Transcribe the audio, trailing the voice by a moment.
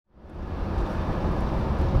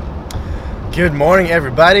Good morning,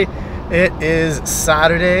 everybody. It is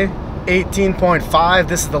Saturday, 18.5.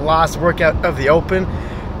 This is the last workout of the Open.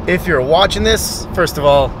 If you're watching this, first of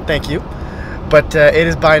all, thank you. But it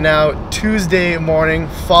is by now Tuesday morning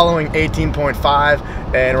following 18.5,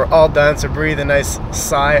 and we're all done, so breathe a nice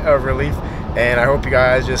sigh of relief. And I hope you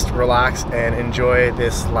guys just relax and enjoy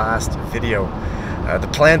this last video. The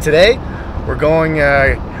plan today, we're going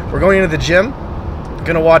into the gym.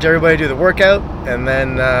 Gonna watch everybody do the workout, and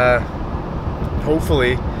then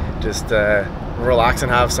hopefully just relax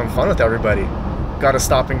and have some fun with everybody. Got to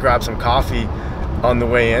stop and grab some coffee on the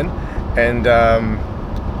way in, and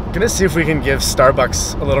gonna see if we can give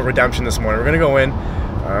Starbucks a little redemption this morning. We're gonna go in.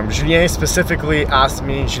 Julien specifically asked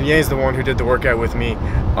me. Julien is the one who did the workout with me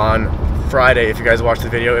on Friday. If you guys watched the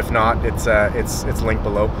video, if not, it's linked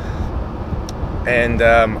below. And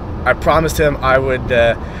I promised him I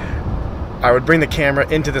would bring the camera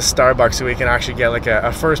into the Starbucks so we can actually get like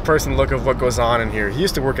a first-person look of what goes on in here. He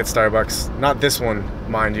used to work at Starbucks, not this one,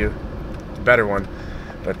 mind you, the better one.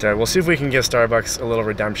 But we'll see if we can give Starbucks a little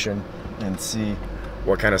redemption and see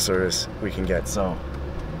what kind of service we can get. So,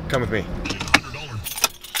 come with me.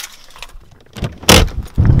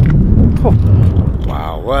 Oh.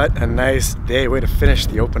 Wow, what a nice day. Way to finish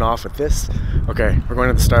the Open off with this. Okay, we're going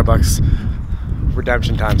to the Starbucks.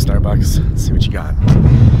 Redemption time, Starbucks. Let's see what you got.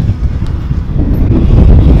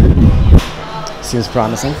 Seems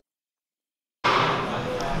promising.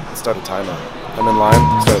 Let's start a timer. I'm in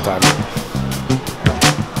line. Start a timer.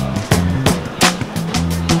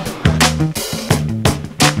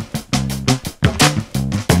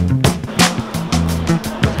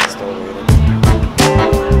 Still waiting.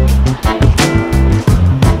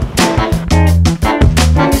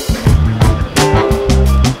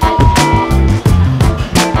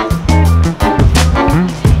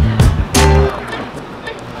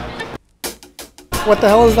 What the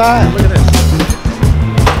hell is that? Look at this.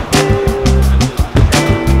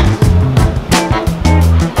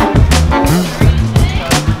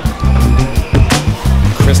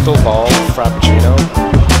 Crystal Ball Frappuccino.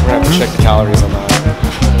 We're gonna have to check the calories on that.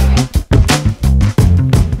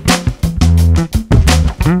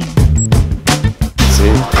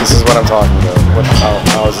 See, this is what I'm talking about.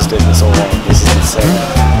 How is this taking so long? This is insane.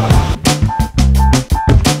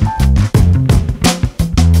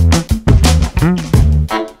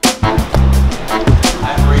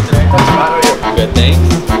 Good, thanks.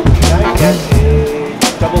 Can I get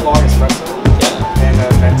a double long espresso? Yeah. And a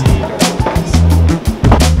venti double ice.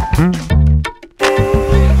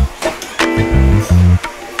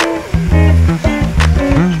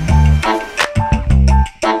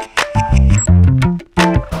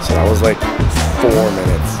 So that was like 4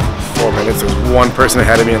 minutes. 4 minutes. There was one person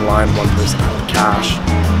ahead of me in line, one person out of cash.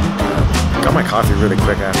 Got my coffee really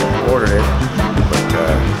quick after I ordered it, but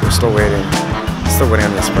we're still waiting. Still waiting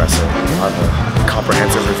on the espresso. We'll have a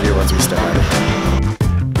comprehensive review once we step out of here.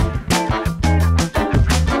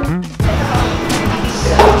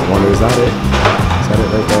 I wonder, is that it? Is that it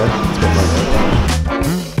right there? Let's go find out.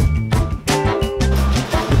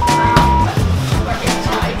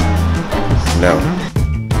 No.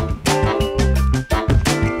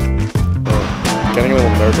 Getting a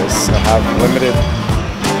little nervous. I have limited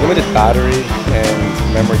battery and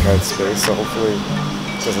memory card space, so hopefully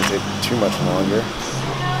it doesn't take too much longer.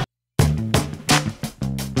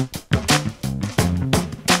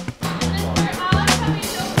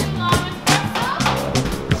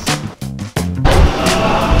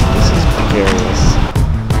 This is precarious.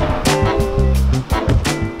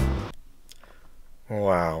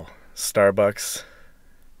 Wow, Starbucks,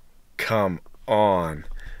 come on.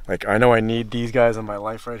 Like, I know I need these guys in my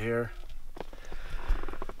life right here,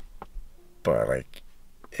 but like,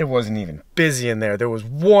 it wasn't even busy in there. There was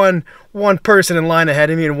one person in line ahead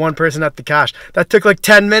of me and one person at the cash. That took like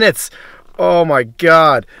 10 minutes. Oh my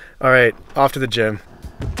God. All right, off to the gym.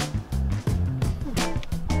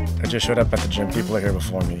 I just showed up at the gym. People are here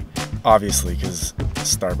before me, obviously, because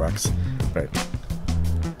Starbucks. Right.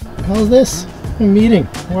 What the hell is this? A meeting.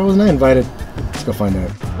 Why wasn't I invited? Let's go find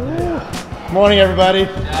out. Morning, everybody.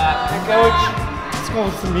 Hey, Coach. Let's go.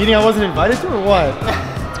 It's the meeting I wasn't invited to, or what?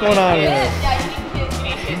 What's going on here?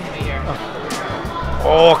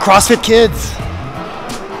 Oh, CrossFit kids!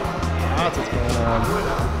 That's what's going on.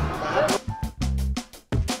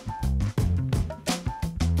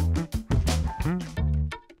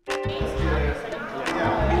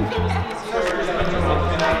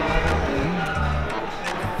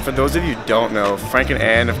 For those of you who don't know, Frank and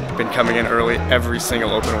Ann have been coming in early every single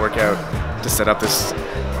Open workout to set up this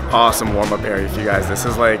awesome warm-up area for you guys. This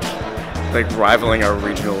is like like rivaling our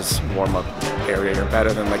regionals warm-up area here,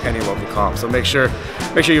 better than like any local comp. So make sure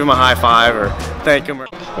you give him a high five or thank him.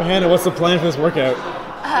 So Hannah, what's the plan for this workout?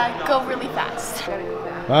 Go really fast.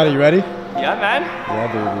 Matt, are you ready? Yeah, man. Yeah,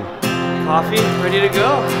 baby. Coffee, ready to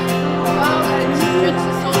go. Stretch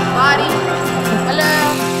his whole body. Hello.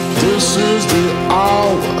 This is the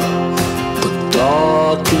hour, the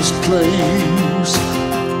darkest place.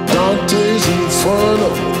 Dante's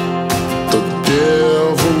Inferno, the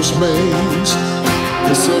devil's maze.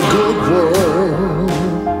 It's a good world,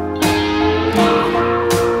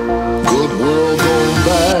 good world gone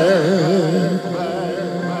bad.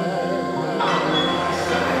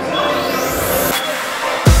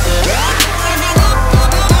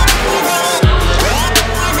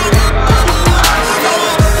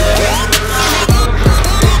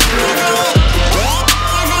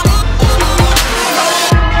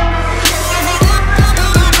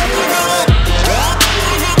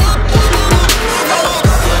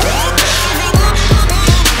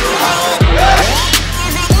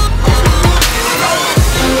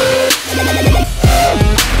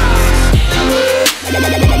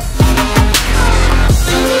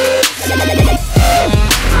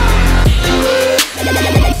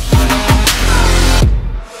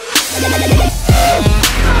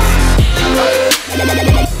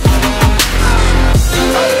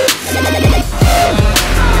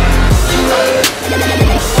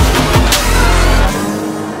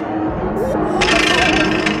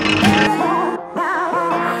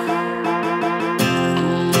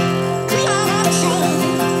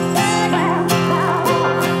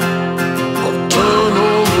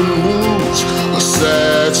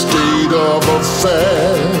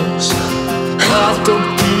 Half the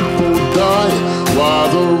people die while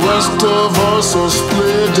the rest of us are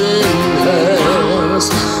split in halves.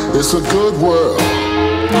 It's a good world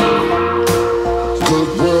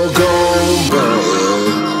gone bad.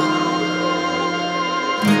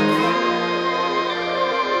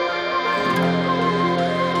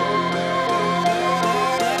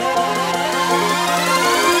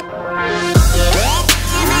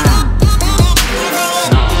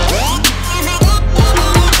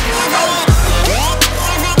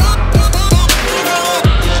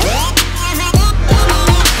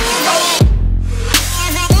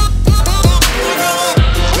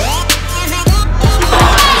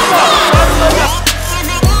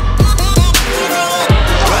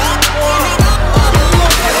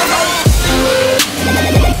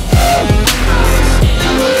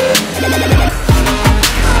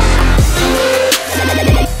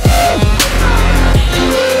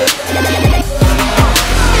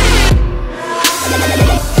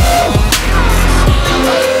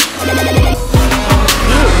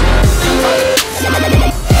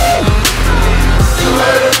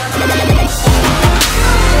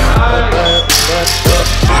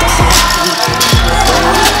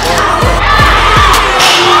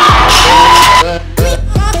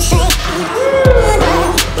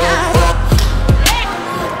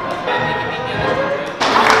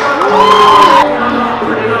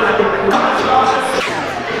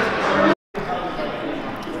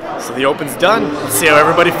 So the Open's done. Let's see how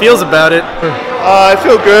everybody feels about it. I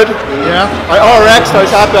feel good. Yeah? I RX'd. I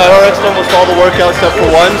was happy. I RX'd almost all the workouts except for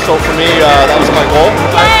one. So for me, that was my goal.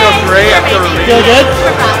 I feel great. I feel relieved. Feel good?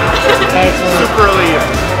 Super relieved.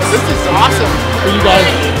 This is awesome. Are you guys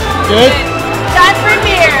good? Time for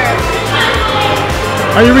beer.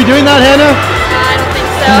 Are you redoing that, Hannah? I don't think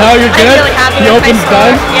so. No, you're good? I'm really happy The with Open's my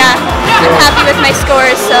score. done? Yeah. I'm happy with my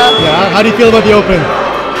scores, so Yeah? How do you feel about the Open?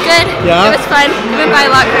 good. Yeah? It was fun. It went by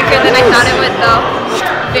a lot quicker than I thought it would, though.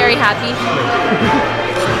 Very happy.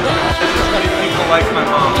 People like my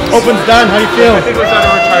mom. Open's done. How do you feel? I think it was at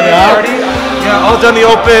a retirement Yeah? party. Yeah, all done the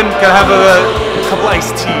Open. Gonna have a couple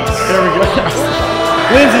iced teas. There we go.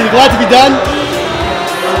 Lindsay, you glad to be done?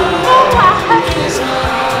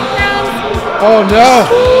 Oh no.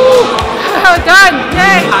 Oh, done.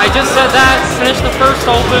 Yay. I just said that. Finished the first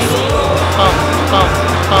Open.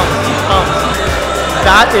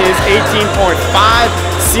 That is 18.5.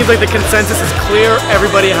 Seems like the consensus is clear.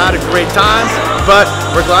 Everybody had a great time, but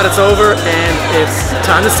we're glad it's over and it's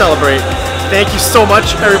time to celebrate. Thank you so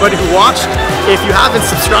much, everybody who watched. If you haven't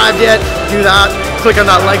subscribed yet, do that. Click on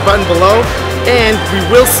that like button below, and we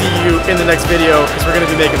will see you in the next video because we're going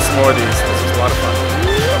to be making some more of these. This was a lot of fun.